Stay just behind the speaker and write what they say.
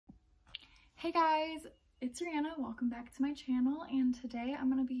Hey guys, it's Rihanna. Welcome back to my channel, and today I'm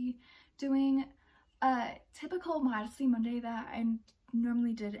going to be doing a typical Modesty Monday that I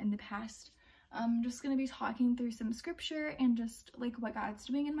normally did in the past. I'm just going to be talking through some scripture and just like what God's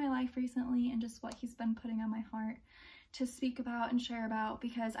doing in my life recently and just what he's been putting on my heart to speak about and share about,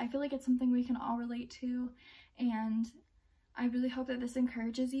 because I feel like it's something we can all relate to, and I really hope that this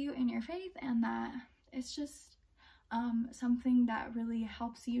encourages you in your faith and that it's just something that really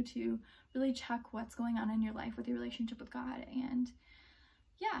helps you to really check what's going on in your life with your relationship with God. And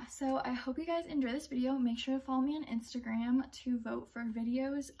yeah, so I hope you guys enjoy this video. Make sure to follow me on Instagram to vote for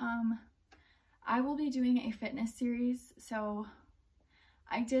videos. I will be doing a fitness series, so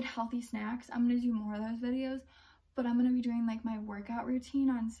I did healthy snacks. I'm gonna do more of those videos, but I'm gonna be doing like my workout routine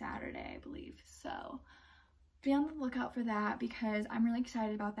on Saturday, I believe. So be on the lookout for that because I'm really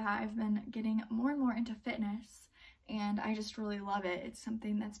excited about that. I've been getting more and more into fitness, and I just really love it. It's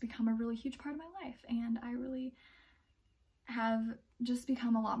something that's become a really huge part of my life, and I really have just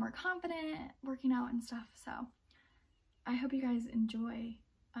become a lot more confident working out and stuff. So I hope you guys enjoy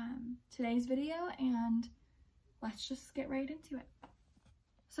today's video, and let's just get right into it.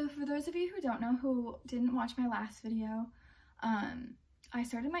 So for those of you who don't know, who didn't watch my last video, I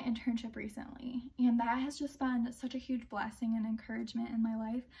started my internship recently, and that has just been such a huge blessing and encouragement in my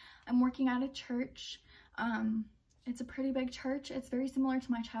life. I'm working at a church. It's a pretty big church. It's very similar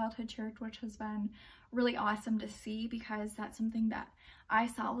to my childhood church, which has been really awesome to see because that's something that I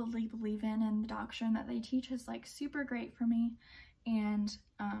solidly believe in, and the doctrine that they teach is like super great for me. And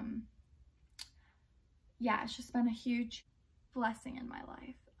yeah, it's just been a huge blessing in my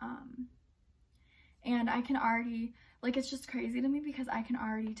life. And I can already, like, it's just crazy to me because I can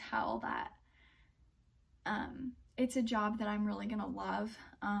already tell that it's a job that I'm really gonna love.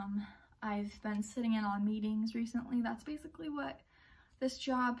 I've been sitting in on meetings recently. That's basically what this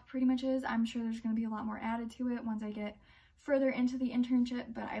job pretty much is. I'm sure there's going to be a lot more added to it once I get further into the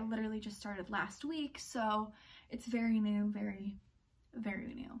internship, but I literally just started last week, so it's very new, very,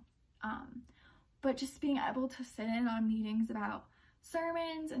 very new. But just being able to sit in on meetings about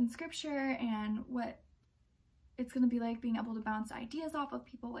sermons and scripture and what it's going to be like, being able to bounce ideas off of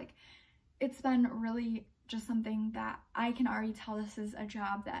people, like, it's been really just something that I can already tell this is a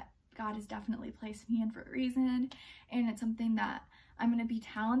job that God has definitely placed me in for a reason, and it's something that I'm going to be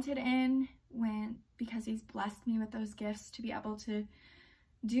talented in because he's blessed me with those gifts to be able to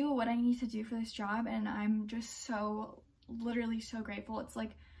do what I need to do for this job. And I'm just so, literally so grateful. It's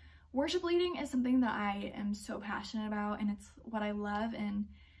like, worship leading is something that I am so passionate about, and it's what I love, and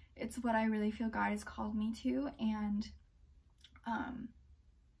it's what I really feel God has called me to. And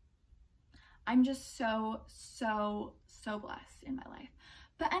I'm just so blessed in my life.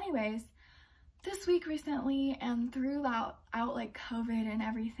 But anyways, this week recently and throughout like COVID and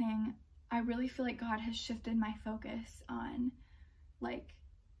everything, I really feel like God has shifted my focus on like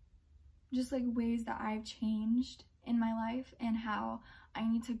just like ways that I've changed in my life and how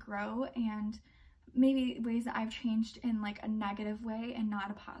I need to grow, and maybe ways that I've changed in like a negative way and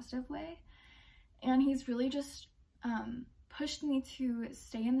not a positive way. And he's really just pushed me to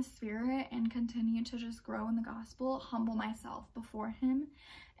stay in the spirit and continue to just grow in the gospel, humble myself before him,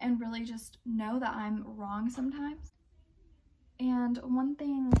 and really just know that I'm wrong sometimes. And one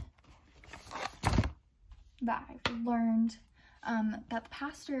thing that I've learned, that the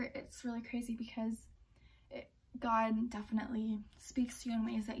pastor, it's really crazy because God definitely speaks to you in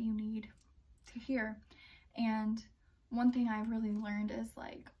ways that you need to hear. And one thing I've really learned is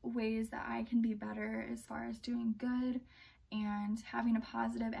like ways that I can be better as far as doing good and having a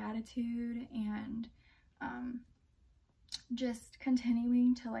positive attitude, and just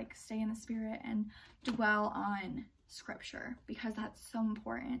continuing to like stay in the spirit and dwell on scripture, because that's so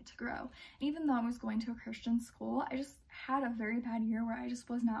important to grow. And even though I was going to a Christian school, I just had a very bad year where I just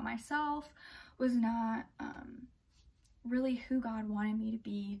was not myself, was not really who God wanted me to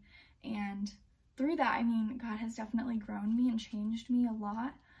be. And through that, I mean, God has definitely grown me and changed me a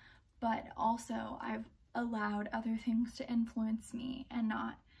lot, but also I've allowed other things to influence me, and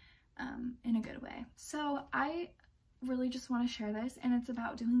not in a good way. So I really just want to share this, and it's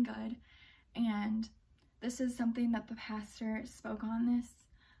about doing good. And this is something that the pastor spoke on this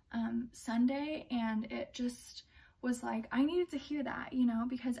Sunday, and it just was like, I needed to hear that, you know,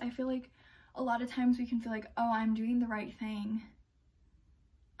 because I feel like a lot of times we can feel like, oh, I'm doing the right thing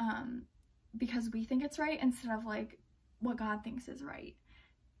because we think it's right, instead of like what God thinks is right,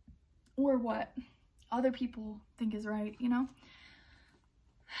 or what other people think is right, you know?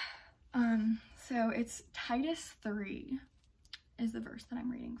 So it's Titus 3 is the verse that I'm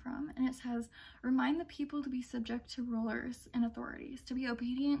reading from, and it says, remind the people to be subject to rulers and authorities, to be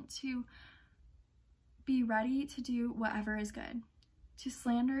obedient to be ready to do whatever is good. To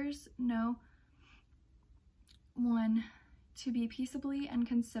slanders no one, to be peaceably and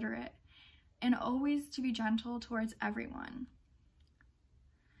considerate, and always to be gentle towards everyone.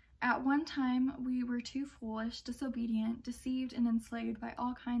 At one time we were too foolish, disobedient, deceived, and enslaved by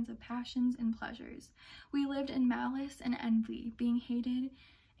all kinds of passions and pleasures. We lived in malice and envy, being hated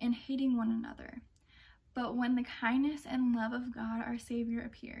and hating one another. But when the kindness and love of God our Savior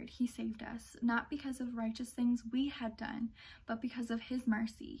appeared, he saved us, not because of righteous things we had done, but because of his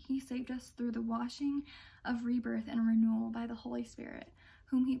mercy. He saved us through the washing of rebirth and renewal by the Holy Spirit,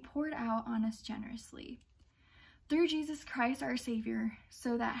 whom he poured out on us generously. Through Jesus Christ our Savior,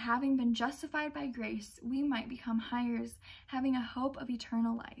 so that having been justified by grace, we might become heirs, having a hope of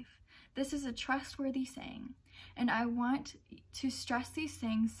eternal life. This is a trustworthy saying, and I want to stress these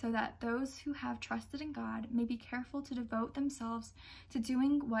things so that those who have trusted in God may be careful to devote themselves to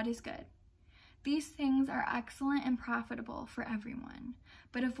doing what is good. These things are excellent and profitable for everyone,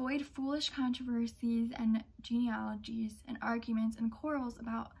 but avoid foolish controversies and genealogies and arguments and quarrels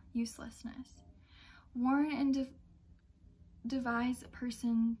about uselessness. Warn and devise a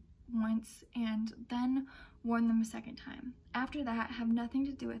person once, and then warn them a second time. After that, have nothing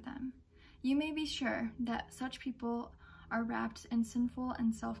to do with them. You may be sure that such people are wrapped in sinful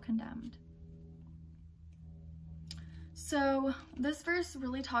and self-condemned. So this verse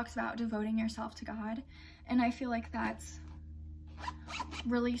really talks about devoting yourself to God, and I feel like that's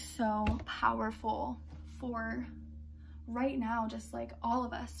really so powerful for right now, just like all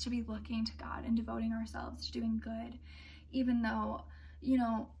of us to be looking to God and devoting ourselves to doing good, even though, you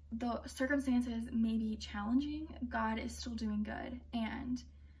know, the circumstances may be challenging. God is still doing good, and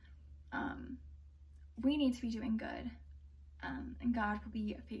we need to be doing good, and God will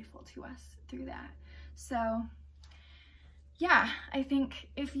be faithful to us through that. So yeah, I think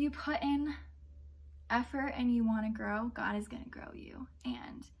if you put in effort and you want to grow, God is going to grow you,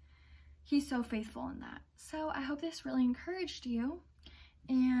 and he's so faithful in that. So I hope this really encouraged you,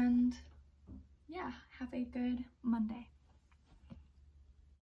 and yeah, have a good Monday.